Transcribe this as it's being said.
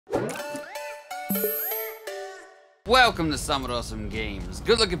Welcome to Summit Awesome Games.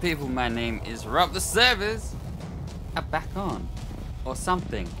 Good looking people, my name is Rob. The servers are back on. Or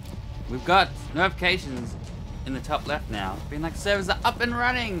something. We've got notifications in the top left now, being like servers are up and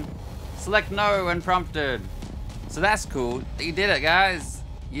running. Select no when prompted. So that's cool. You did it, guys.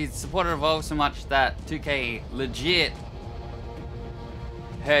 You supported Evolve so much that 2K legit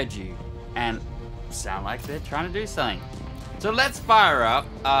heard you and sound like they're trying to do something. So let's fire up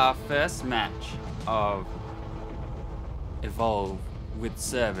our first match of Evolve with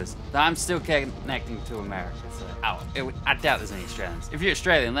servers. I'm still connecting to America, so I doubt there's any Australians. If you're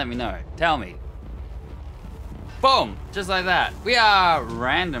Australian, let me know. Tell me. Boom! Just like that. We are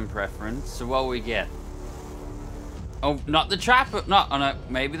random preference, so what will we get? Oh, not the trapper. Oh no,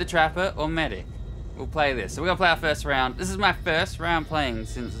 maybe the trapper or medic. We'll play this. So we're gonna play our first round. This is my first round playing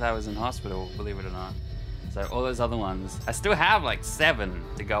since I was in hospital, believe it or not. So all those other ones, I still have like 7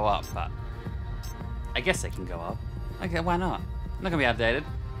 to go up, but I guess they can go up. Okay, why not? I'm not gonna be outdated.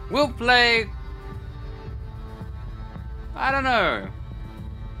 We'll play... I don't know.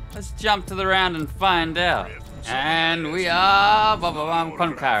 Let's jump to the round and find out. And we are...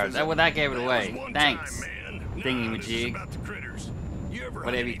 Conqueror. Well, that gave it away. Thanks. Thingy-majig.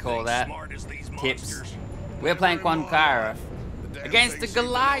 Whatever you call that. Tips. We're playing Conqueror against the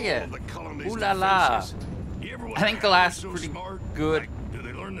Goliath. Ooh la la. I think Goliath's pretty good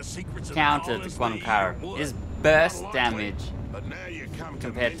counter to Conqueror. His burst damage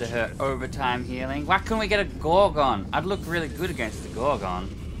compared to her overtime healing. Why couldn't we get a Gorgon? I'd look really good against the Gorgon.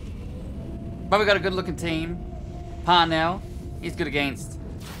 But we got a good looking team. Parnell, he's good against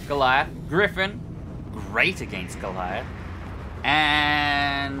Goliath. Griffin, great against Goliath.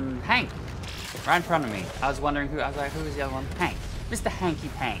 And Hank, right in front of me. I was wondering who, I was like, who was the other one? Hank, Mr. Hanky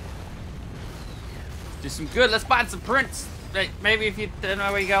Pank. Do some good, let's find some prints. Maybe if you don't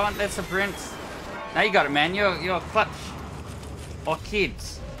know where you're going, there's some prints. Now you got it, man. You're clutch. Or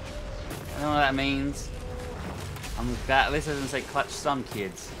kids. I don't know what that means. I'm glad at least it doesn't say clutch some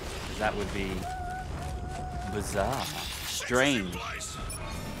kids. Because that would be bizarre. Strange.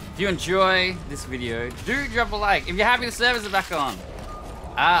 If you enjoy this video, do drop a like. If you're happy the servers are back on.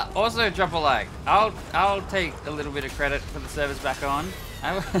 Also drop a like. I'll take a little bit of credit for the servers back on.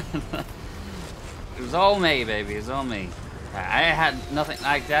 It was all me, baby. It was all me. I had nothing,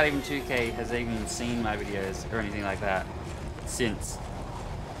 I doubt even 2K has even seen my videos or anything like that since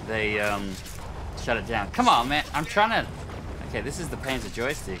they shut it down. Come on, man, I'm trying to... Okay, this is the pains of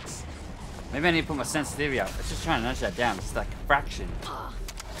joysticks. Maybe I need to put my sensitivity up. It's just trying to nudge that down, it's like a fraction.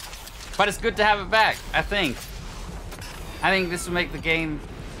 But it's good to have it back, I think. I think this will make the game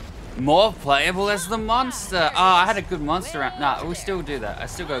more playable as the monster. Oh, I had a good monster round. Nah, we'll still do that. I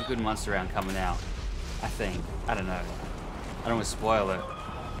still got a good monster round coming out, I think. I don't know. I don't want to spoil it.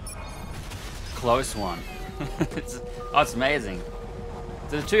 Close one. it's amazing.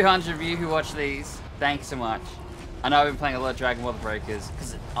 To the 200 of you who watch these, thanks so much. I know I've been playing a lot of Dragon Ball Breakers,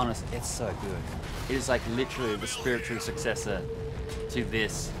 because honestly, it's so good. It is like literally the spiritual successor to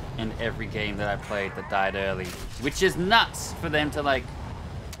this and every game that I played that died early. Which is nuts for them to like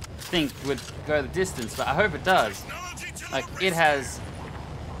think would go the distance, but I hope it does. Like, it has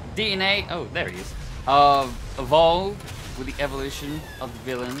DNA, oh, there he is, of Evolve, with the evolution of the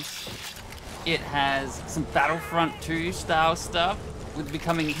villains. It has some Battlefront 2 style stuff with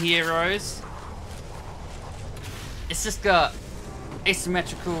becoming heroes. It's just got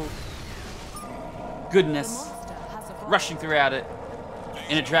asymmetrical goodness rushing throughout it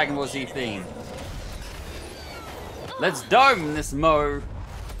in a Dragon Ball Z theme. Let's dome this Mo.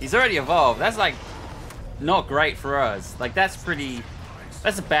 He's already evolved. That's like not great for us. Like that's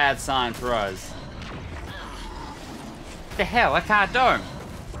a bad sign for us. The hell, I can't dome.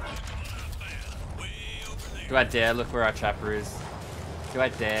 Do I dare look where our trapper is? Do I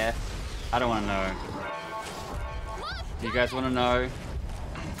dare? I don't want to know. Do you guys want to know?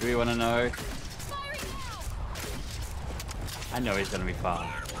 Do we want to know? I know he's going to be far.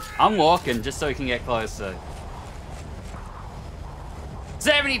 I'm walking just so he can get closer.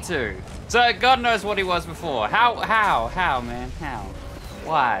 72! So God knows what he was before. How, man? How?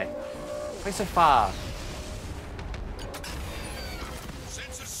 Why? Why so far?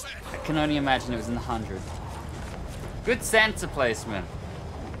 I can only imagine it was in the 100. Good sensor placement.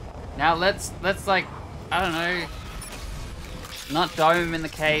 Now let's like, I don't know, not dome him in the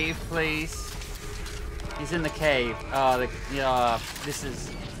cave, please. He's in the cave. Oh, this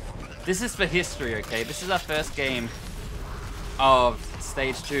is for history, okay? This is our first game of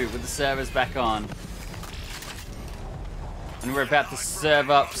stage 2 with the servers back on. And we're about to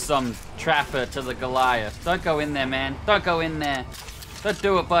serve up some trapper to the Goliath. Don't go in there, man. Don't go in there. Don't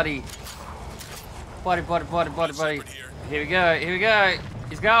do it, buddy. Body, body, body, body, body. Here we go, here we go.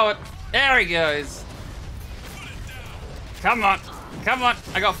 He's going. There he goes. Come on, come on.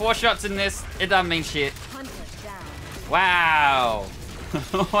 I got 4 shots in this. It doesn't mean shit. Wow.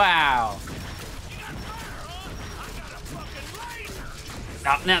 Wow.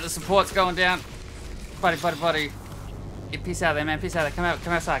 Oh, now the support's going down. Buddy, buddy, buddy. Yeah, peace out there, man. Peace out there. Come out,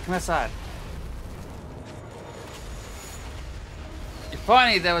 come outside, come outside. If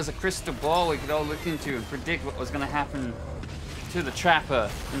only there was a crystal ball we could all look into and predict what was going to happen to the trapper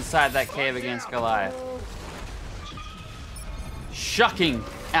inside that cave against Goliath. Shocking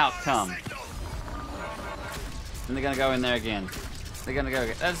outcome. And they're going to go in there again. They're going to go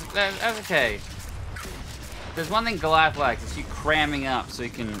again. That's okay. There's one thing Goliath likes, is you cramming up so he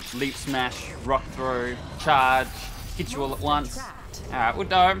can leap smash, rock throw, charge, hit you all at once. Alright, we'll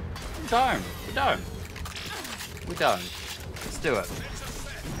dome. We'll dome. We'll dome. We'll dome. Let's do it.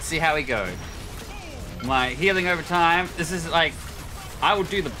 Let's see how we go. My healing over time, this is like, I will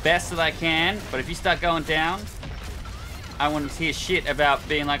do the best that I can, but if you start going down, I want to hear shit about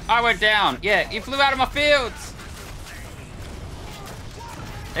being like, I went down. Yeah, you flew out of my fields.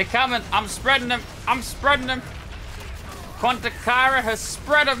 They're coming. I'm spreading them. I'm spreading them. Quantakara has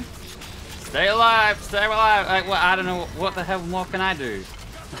spread them. Stay alive. Stay alive. Like, well, I don't know. What the hell more can I do?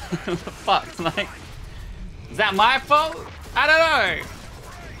 What the fuck? Like, is that my fault? I don't know.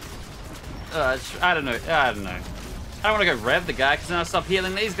 I don't know. I don't know. I don't want to go rev the guy because then I'll stop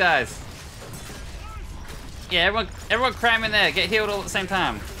healing these guys. Yeah, everyone cram in there. Get healed all at the same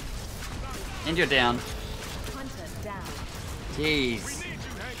time. And you're down. Jeez.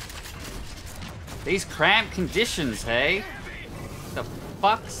 These cramped conditions, hey? The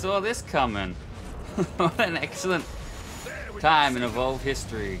fuck saw this coming? What an excellent time in Evolve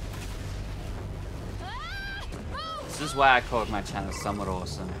history. This is why I called my channel Somewhat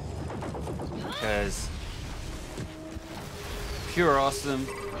Awesome. Because pure awesome.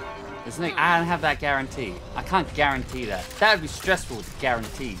 There's no, I don't have that guarantee. I can't guarantee that. That would be stressful to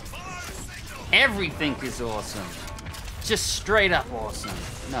guarantee. Everything is awesome. Just straight up awesome.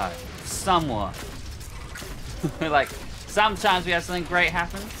 No, somewhat. Like, sometimes we have something great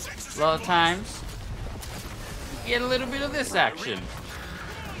happen. A lot of times, you get a little bit of this action.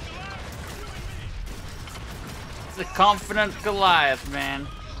 It's a confident Goliath, man.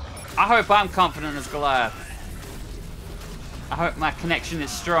 I hope I'm confident as Goliath. I hope my connection is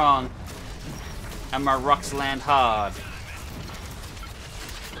strong and my rocks land hard.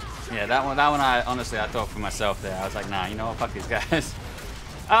 Yeah, that one I honestly I thought for myself there. I was like, nah, you know what, fuck these guys.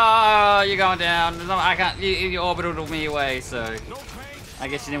 Oh, you're going down. I can't, you orbitaled me away, so I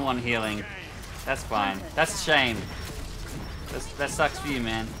guess you didn't want healing. That's fine. That's a shame. That sucks for you,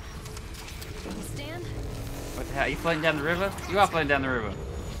 man. What the hell, are you floating down the river? You are floating down the river.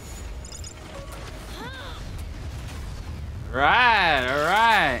 Right,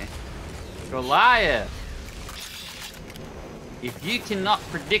 alright. Goliath. If you cannot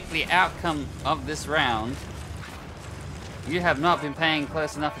predict the outcome of this round, you have not been paying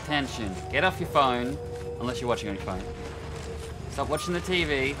close enough attention. Get off your phone, unless you're watching on your phone. Stop watching the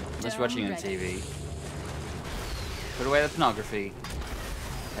TV, unless you're watching on the TV. Put away the pornography.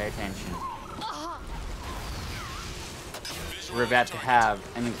 Pay attention. We're about to have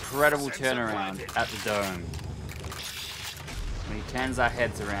an incredible turnaround at the dome. When he turns our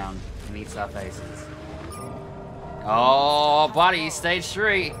heads around and eats our faces. Oh, buddy, stage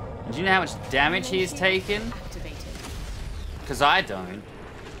 3. Do you know how much damage he's taken? Because I don't.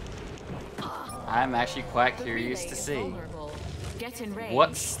 I'm actually quite curious to see.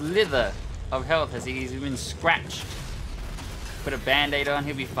 What slither of health has he been scratched? Put a band-aid on,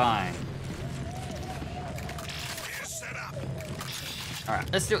 he'll be fine. Alright,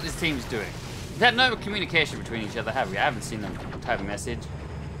 let's see what this team's doing. We've had no communication between each other, have we? I haven't seen them type a message.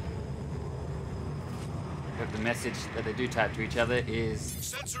 But the message that they do type to each other is...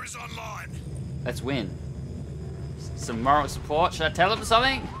 Sensor is online. Let's win. Some moral support. Should I tell them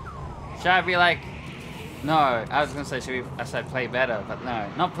something? Should I be like... No, I was going to say, I said play better, but no,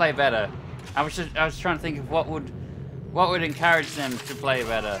 not play better. I was trying to think of what would encourage them to play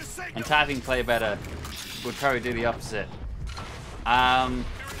better. And typing play better would probably do the opposite.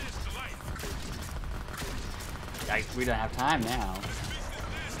 We don't have time now.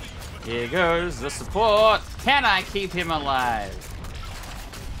 Here goes the support. Can I keep him alive?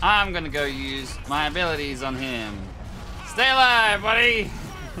 I'm gonna go use my abilities on him. Stay alive, buddy!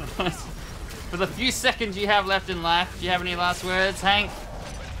 For the few seconds you have left in life, do you have any last words, Hank?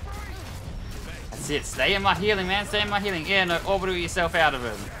 That's it. Stay in my healing, man. Stay in my healing. Yeah, no, orbital yourself out of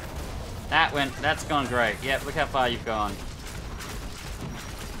him. That's gone great. Yep, look how far you've gone.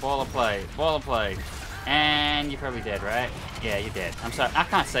 Ball of play. Ball of play. And you're probably dead, right? Yeah, you're dead. I'm sorry. I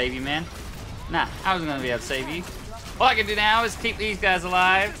can't save you, man. Nah, I wasn't gonna be able to save you. All I can do now is keep these guys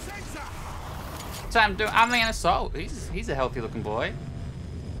alive. So I'm an assault. He's a healthy looking boy.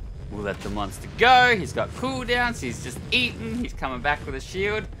 We'll let the monster go. He's got cooldowns. He's just eaten. He's coming back with a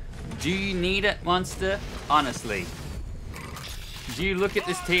shield. Do you need it, monster? Honestly. Do you look at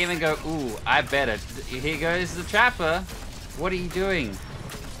this team and go, ooh, I bet it. Here goes the trapper. What are you doing?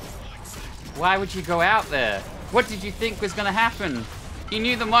 Why would you go out there? What did you think was gonna happen? You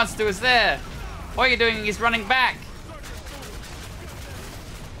knew the monster was there. All you're doing is running back.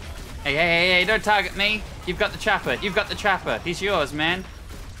 Hey, hey, hey, hey, don't target me. You've got the trapper. You've got the trapper. He's yours, man.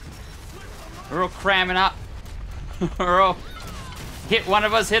 We're all cramming up. We're all... Hit one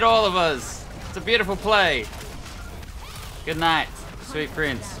of us, hit all of us. It's a beautiful play. Good night, sweet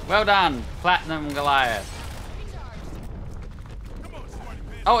prince. Well done, Platinum Goliath.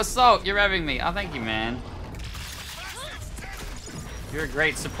 Oh, Assault, you're revving me. Oh, thank you, man. You're a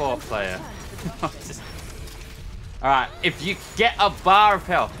great support player. Alright, if you get a bar of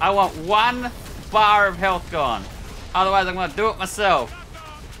health, I want 1 bar of health gone. Otherwise, I'm gonna do it myself.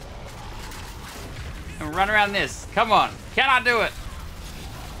 And run around this. Come on, can I do it?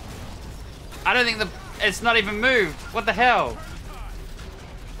 I don't think it's not even moved. What the hell?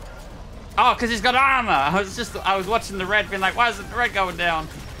 Oh, because he's got armor. I was watching the red being like, why isn't the red going down?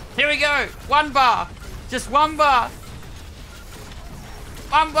 Here we go. 1 bar. Just 1 bar.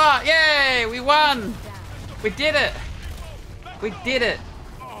 1 bar. Yay, we won. We did it. We did it.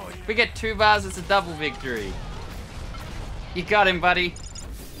 We get 2 bars, it's a double victory. You got him, buddy.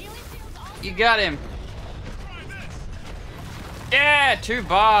 You got him. Yeah, 2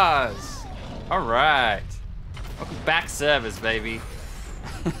 bars. All right. Welcome back, servers, baby.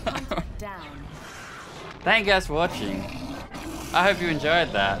 Thank you guys for watching. I hope you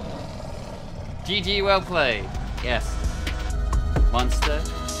enjoyed that. GG, well played. Yes. Monster.